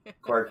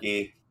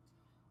 quirky,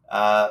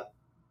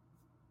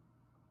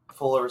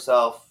 full of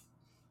herself.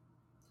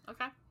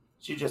 Okay.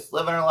 She just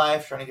living her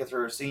life, trying to get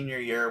through her senior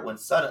year, when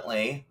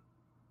suddenly,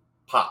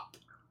 pop,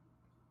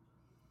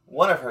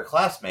 one of her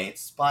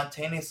classmates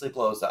spontaneously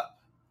blows up.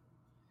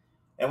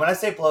 And when I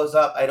say blows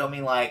up, I don't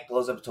mean like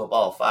blows up into a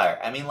ball of fire.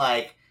 I mean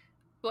like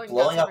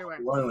blowing up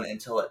a balloon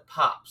until it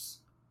pops.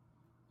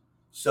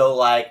 So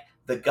like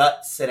the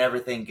guts and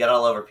everything get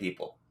all over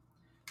people.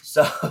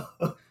 So,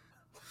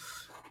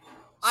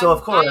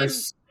 of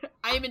course,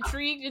 I am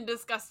intrigued and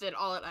disgusted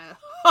all at once.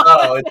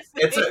 Oh,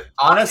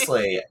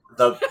 honestly,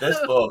 this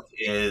book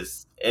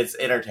it's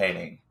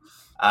entertaining.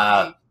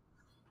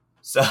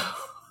 So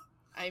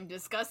I'm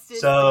disgusted.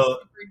 So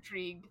super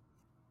intrigued.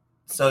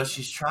 So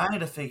she's trying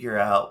to figure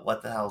out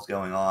what the hell's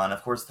going on.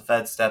 Of course, the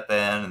feds step in,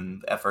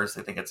 and at first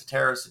they think it's a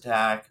terrorist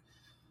attack.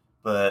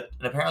 And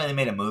apparently they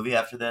made a movie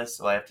after this,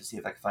 so I have to see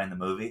if I can find the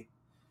movie.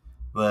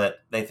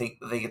 But they think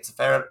it's a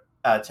kind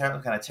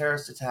of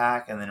terrorist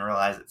attack, and then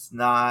realize it's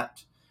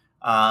not.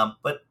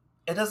 But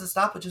it doesn't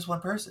stop with just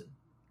one person.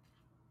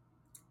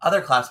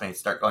 Other classmates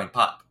start going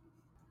pop.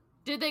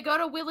 Did they go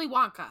to Willy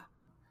Wonka?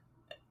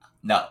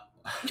 No.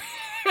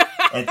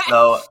 And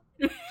so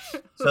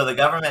the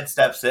government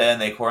steps in,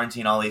 they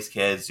quarantine all these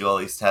kids, do all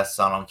these tests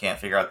on them, can't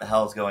figure out what the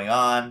hell's going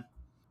on.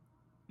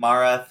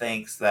 Mara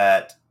thinks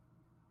that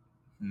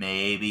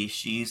maybe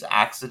she's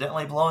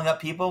accidentally blowing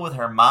up people with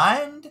her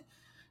mind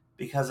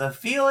because of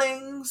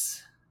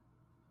feelings.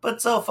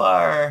 But so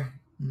far,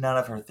 none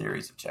of her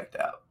theories have checked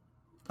out.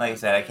 Like I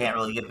said, I can't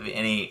really give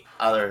any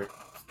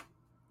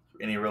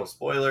real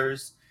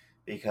spoilers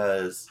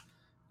because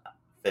I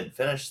didn't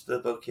finish the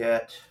book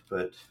yet.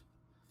 But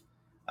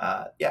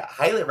yeah,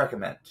 highly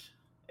recommend.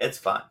 It's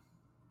fun.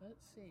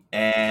 Let's see.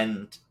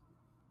 And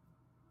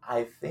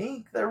I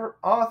think the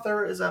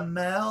author is a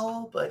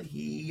male, but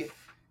he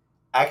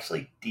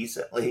actually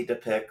decently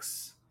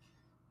depicts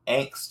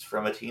angst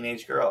from a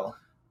teenage girl.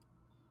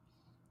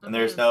 And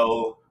there's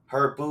no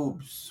her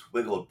boobs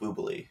wiggled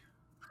boobily.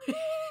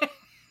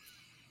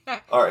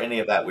 Or any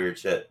of that weird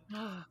shit.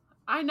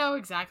 I know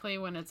exactly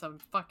when it's a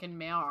fucking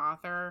male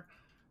author.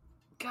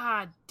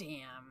 God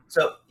damn.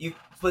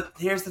 But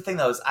here's the thing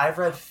though, is I've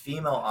read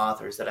female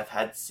authors that have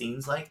had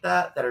scenes like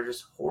that are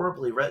just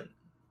horribly written.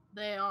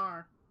 They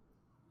are.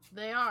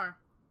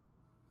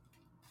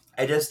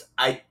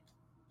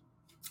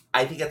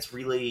 I think it's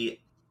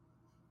really...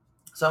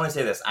 So I'm going to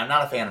say this. I'm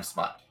not a fan of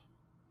smut.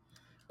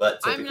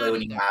 But typically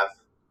when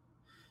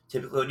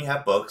you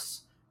have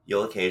books,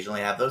 you'll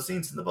occasionally have those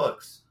scenes in the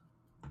books.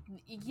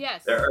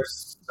 Yes. There are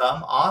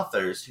some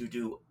authors who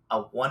do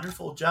a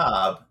wonderful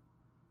job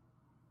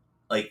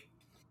like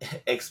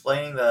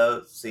explaining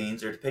those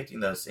scenes or depicting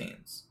those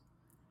scenes.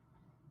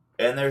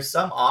 And there's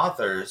some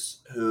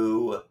authors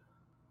who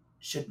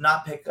should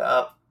not pick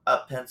up a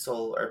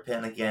pencil or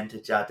pen again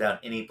to jot down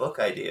any book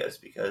ideas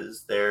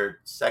because their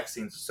sex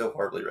scenes are so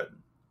horribly written.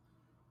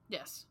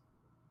 Yes.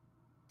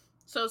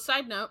 So,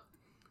 side note,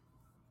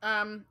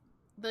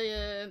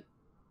 the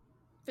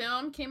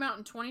film came out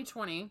in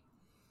 2020.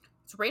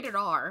 It's rated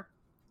R.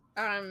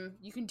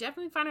 You can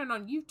definitely find it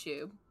on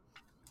YouTube.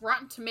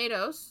 Rotten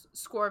Tomatoes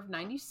score of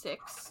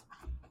 96.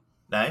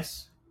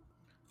 Nice.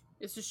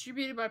 It's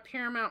distributed by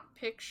Paramount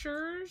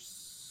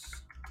Pictures.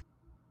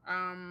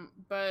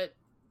 But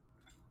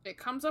it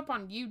comes up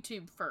on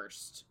YouTube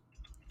first.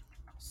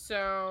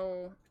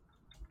 So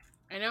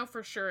I know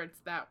for sure it's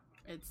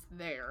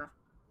there.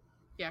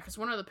 Yeah, because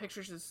one of the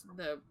pictures is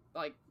the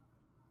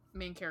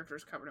main character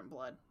is covered in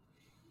blood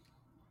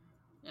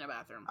in a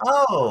bathroom.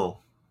 Oh,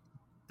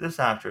 this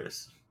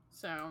actress.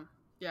 So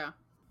yeah,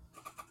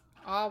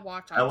 I'll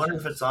watch. I wonder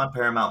if it's on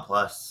Paramount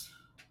Plus.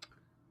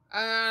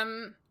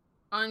 On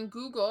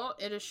Google,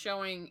 it is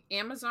showing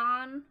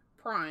Amazon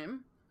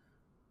Prime,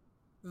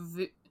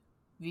 Vudu,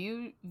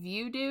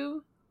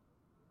 VUDU.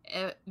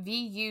 I've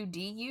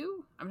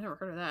never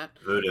heard of that.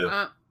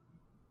 Voodoo.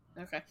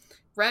 Okay.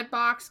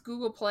 Redbox,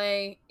 Google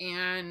Play,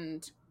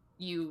 and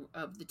U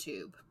of the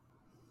Tube.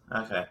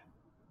 Okay.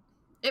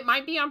 It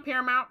might be on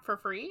Paramount for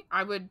free.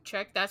 I would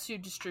check. That's who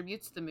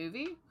distributes the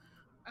movie.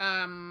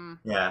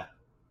 Yeah.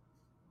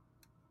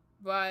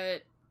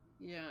 But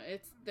Yeah,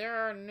 there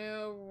are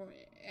no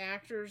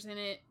actors in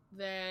it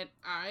that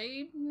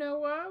I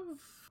know of.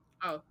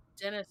 Oh,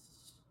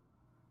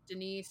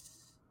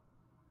 Denise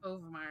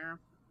Overmeyer.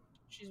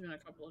 She's been in a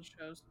couple of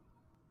shows.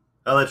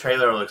 Oh, the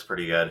trailer looks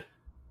pretty good.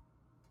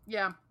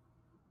 Yeah,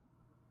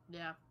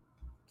 yeah.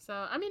 So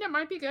I mean, it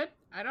might be good.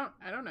 I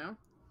don't know.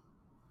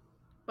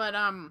 But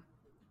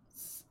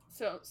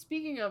so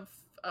speaking of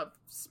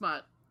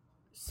smut,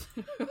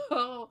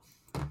 so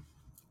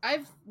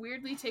I've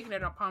weirdly taken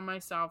it upon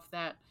myself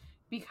that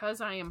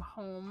because I am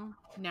home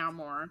now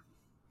more,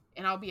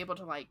 and I'll be able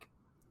to like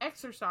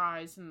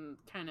exercise and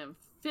kind of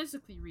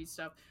physically read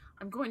stuff,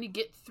 I'm going to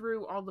get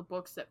through all the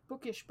books that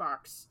Bookish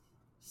Box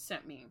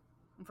sent me.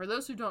 And for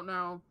those who don't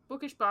know,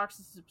 Bookish Box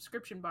is a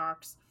subscription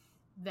box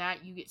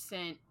that you get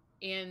sent,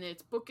 and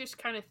it's bookish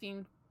kind of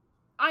themed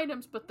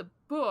items, but the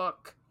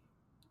book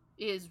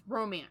is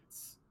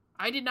romance.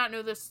 I did not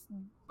know this,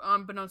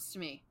 unbeknownst to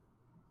me,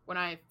 when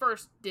I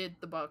first did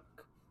the book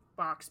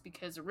box,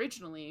 because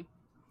originally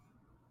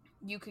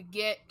you could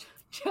get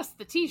just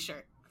the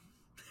t-shirt.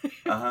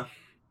 Uh-huh.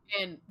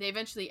 And they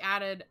eventually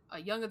added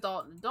a young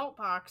adult and adult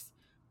box,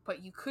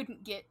 but you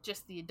couldn't get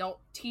just the adult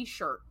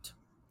t-shirt.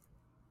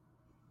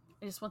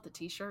 I just want the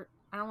t-shirt.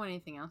 I don't want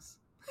anything else.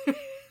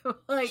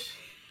 Like,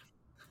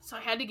 so I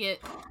had to get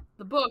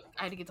the book.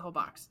 I had to get the whole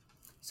box.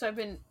 So I've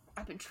been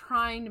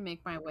trying to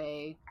make my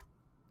way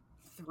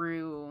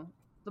through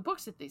the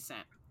books that they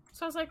sent.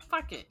 So I was like,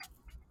 fuck it.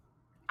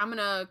 I'm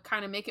gonna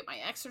kind of make it my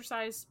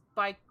exercise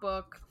bike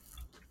book.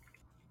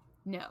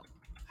 No.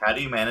 How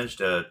do you manage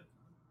to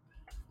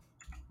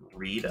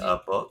read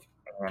a book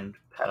and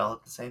pedal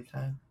at the same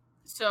time?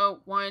 So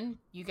one,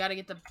 you gotta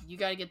get the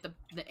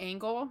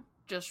angle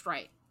just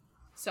right.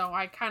 So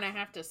I kind of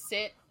have to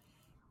sit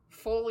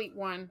fully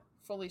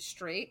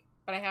straight,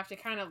 but I have to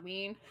kind of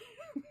lean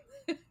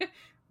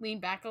lean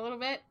back a little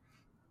bit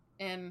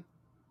and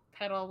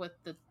pedal with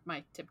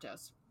my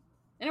tiptoes,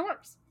 and it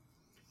works.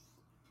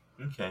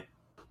 Okay.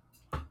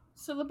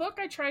 So the book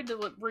I tried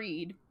to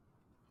read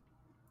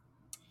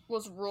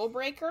was Rule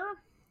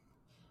Breaker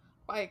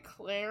by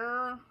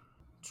Claire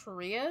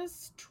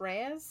Therese.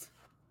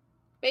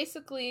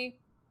 Basically,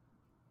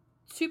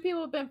 two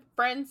people have been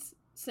friends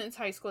since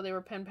high school. They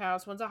were pen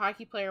pals. One's a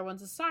hockey player.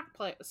 One's a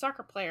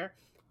soccer player.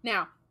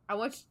 Now, I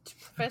want you to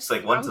profess. It's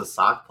like one's a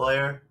soccer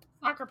player.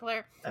 Soccer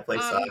player. I play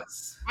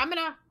socks. I'm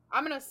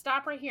gonna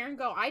stop right here and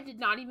go. I did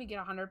not even get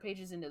 100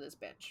 pages into this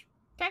bitch.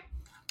 Okay,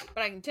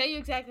 but I can tell you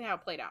exactly how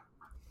it played out.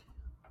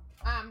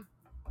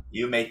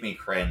 You make me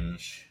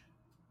cringe.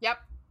 Yep.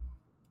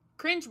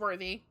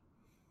 Cringeworthy.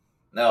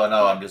 No,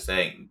 I'm just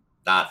saying,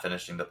 not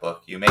finishing the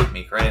book. You make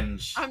me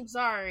cringe. I'm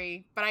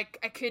sorry, but I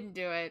couldn't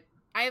do it.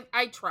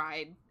 I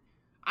tried.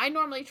 I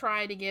normally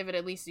try to give it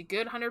at least a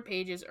good 100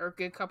 pages or a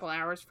good couple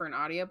hours for an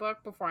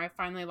audiobook before I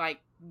finally like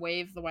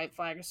wave the white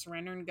flag of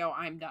surrender and go,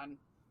 I'm done.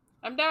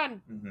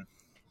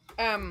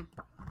 Mm-hmm.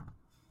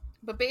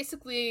 But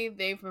basically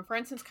they've been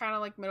friends since kind of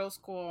like middle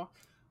school,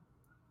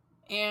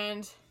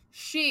 and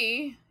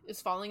she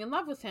is falling in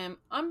love with him.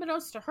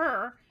 Unbeknownst to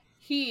her,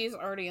 he's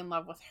already in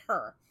love with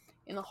her.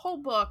 And the whole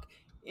book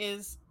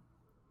is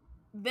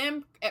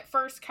them at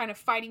first kind of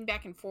fighting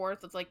back and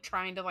forth of like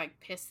trying to like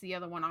piss the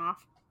other one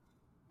off.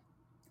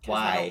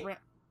 Why?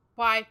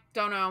 Why?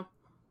 Don't know.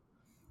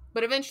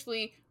 But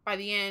eventually, by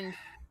the end,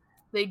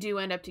 they do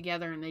end up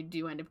together and they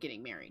do end up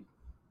getting married.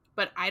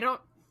 But I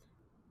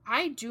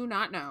do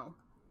not know.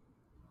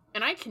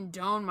 And I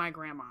condone my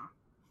grandma,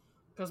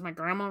 because my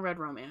grandma read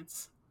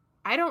romance.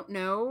 I don't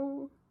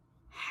know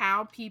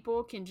how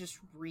people can just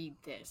read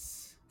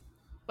this.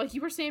 Like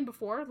you were saying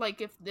before, like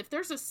if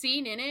there's a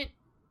scene in it,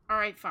 all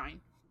right, fine.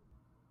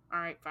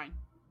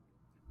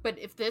 But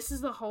if this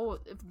is the whole,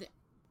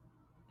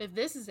 if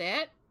this is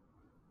it,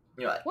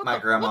 you know, my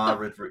grandma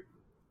read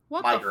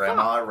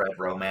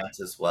romance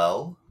as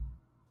well,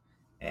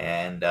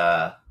 and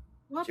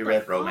she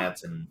read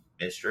romance and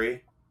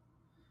mystery.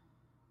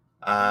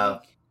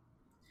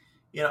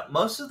 You know,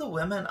 most of the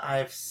women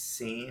I've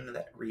seen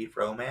that read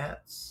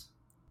romance,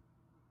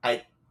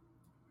 I've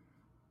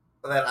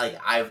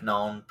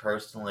known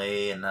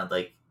personally and had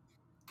like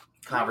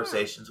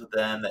conversations with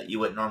them that you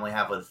wouldn't normally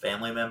have with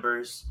family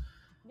members.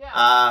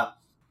 Yeah.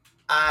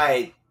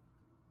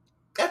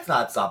 That's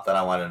not something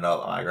I want to know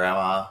about my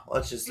grandma.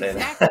 Let's just say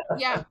that.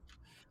 Yeah.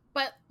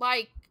 But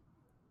like,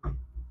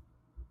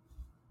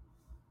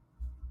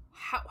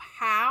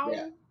 how?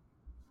 Yeah.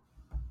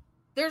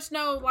 There's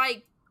no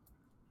like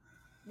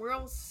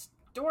real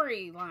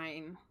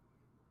storyline.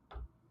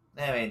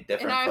 I mean,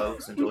 different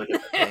folks enjoy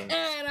different things.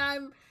 And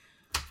I'm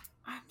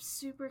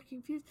super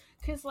confused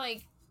because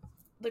like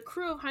the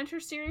Crew of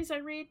Hunters series I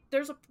read,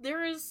 there's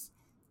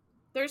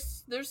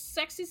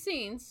sexy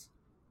scenes.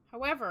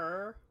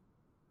 However,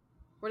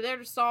 we're there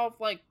to solve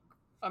like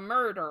a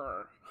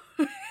murder.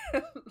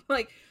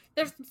 Like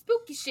there's some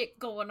spooky shit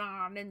going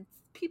on and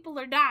people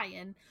are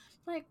dying.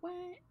 Like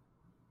what?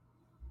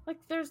 Like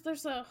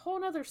there's a whole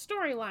nother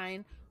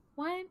storyline.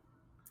 What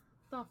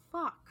the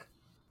fuck?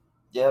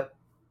 Yep.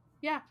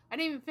 Yeah, I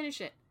didn't even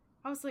finish it.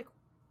 I was like,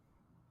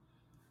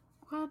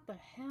 what the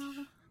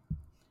hell?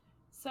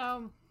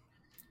 So,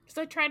 because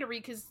I try to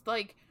read, because,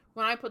 like,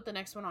 when I put the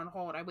next one on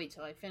hold, I wait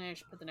till I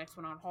finish, put the next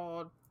one on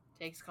hold,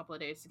 takes a couple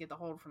of days to get the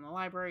hold from the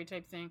library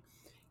type thing,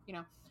 you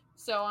know.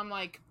 So I'm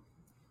like,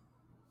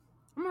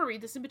 I'm going to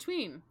read this in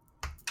between.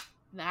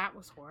 That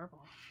was horrible.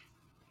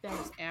 That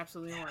was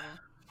absolutely horrible.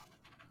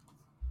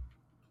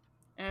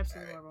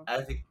 Absolutely horrible.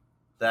 I think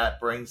that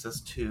brings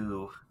us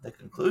to the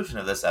conclusion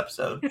of this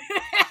episode.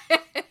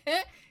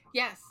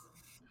 Yes.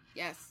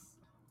 Yes.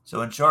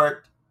 So in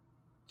short,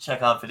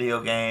 check out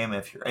Video Game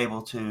if you're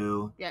able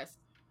to. Yes.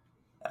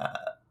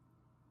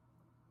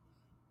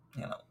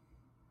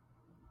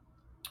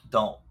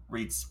 Don't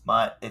read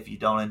smut if you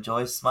don't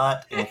enjoy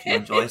smut. And if you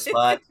enjoy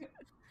smut,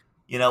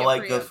 you know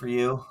what? Good for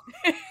you.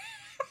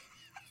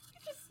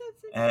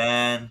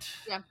 And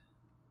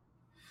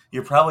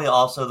you're probably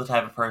also the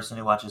type of person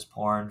who watches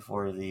porn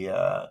for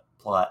the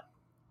plot.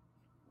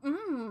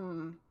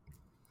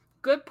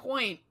 Good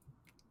point.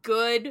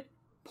 Good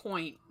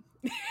point.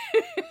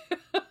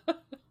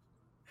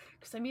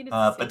 Because I mean,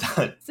 it's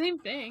the same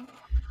thing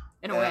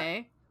in a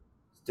way.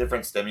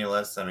 Different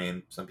stimulus. I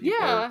mean, some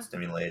people are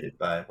stimulated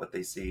by what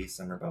they see,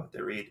 some are by what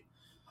they read.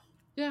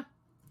 Yeah.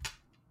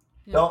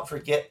 Don't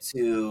forget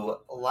to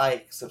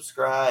like,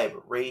 subscribe,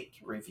 rate,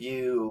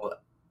 review,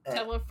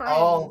 tell a friend.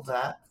 All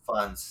that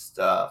fun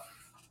stuff.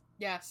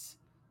 Yes.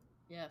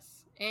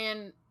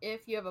 And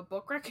if you have a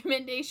book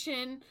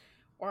recommendation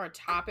or a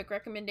topic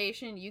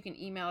recommendation, you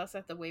can email us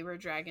at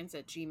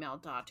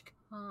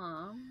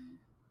thewaywarddragons@gmail.com.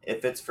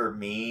 If it's for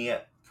me,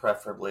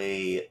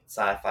 preferably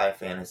sci-fi,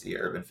 fantasy,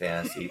 urban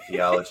fantasy,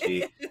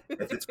 theology.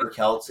 If it's for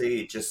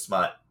Kelsey, just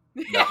smut.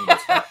 Nothing but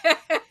smut.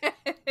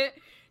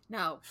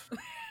 No.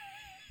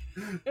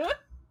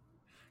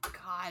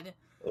 God.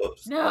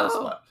 Oops. No.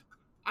 Smut.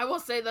 I will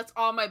say that's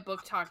all my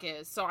book talk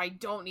is, so I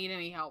don't need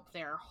any help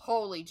there.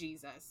 Holy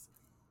Jesus.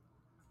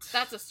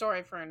 That's a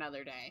story for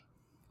another day.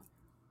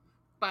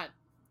 But,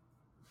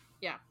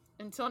 yeah.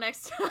 Until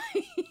next time.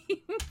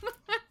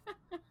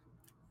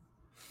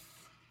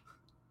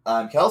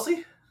 I'm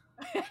Kelsey.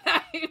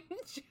 I'm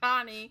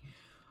Johnny.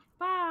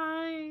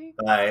 Bye.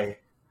 Bye.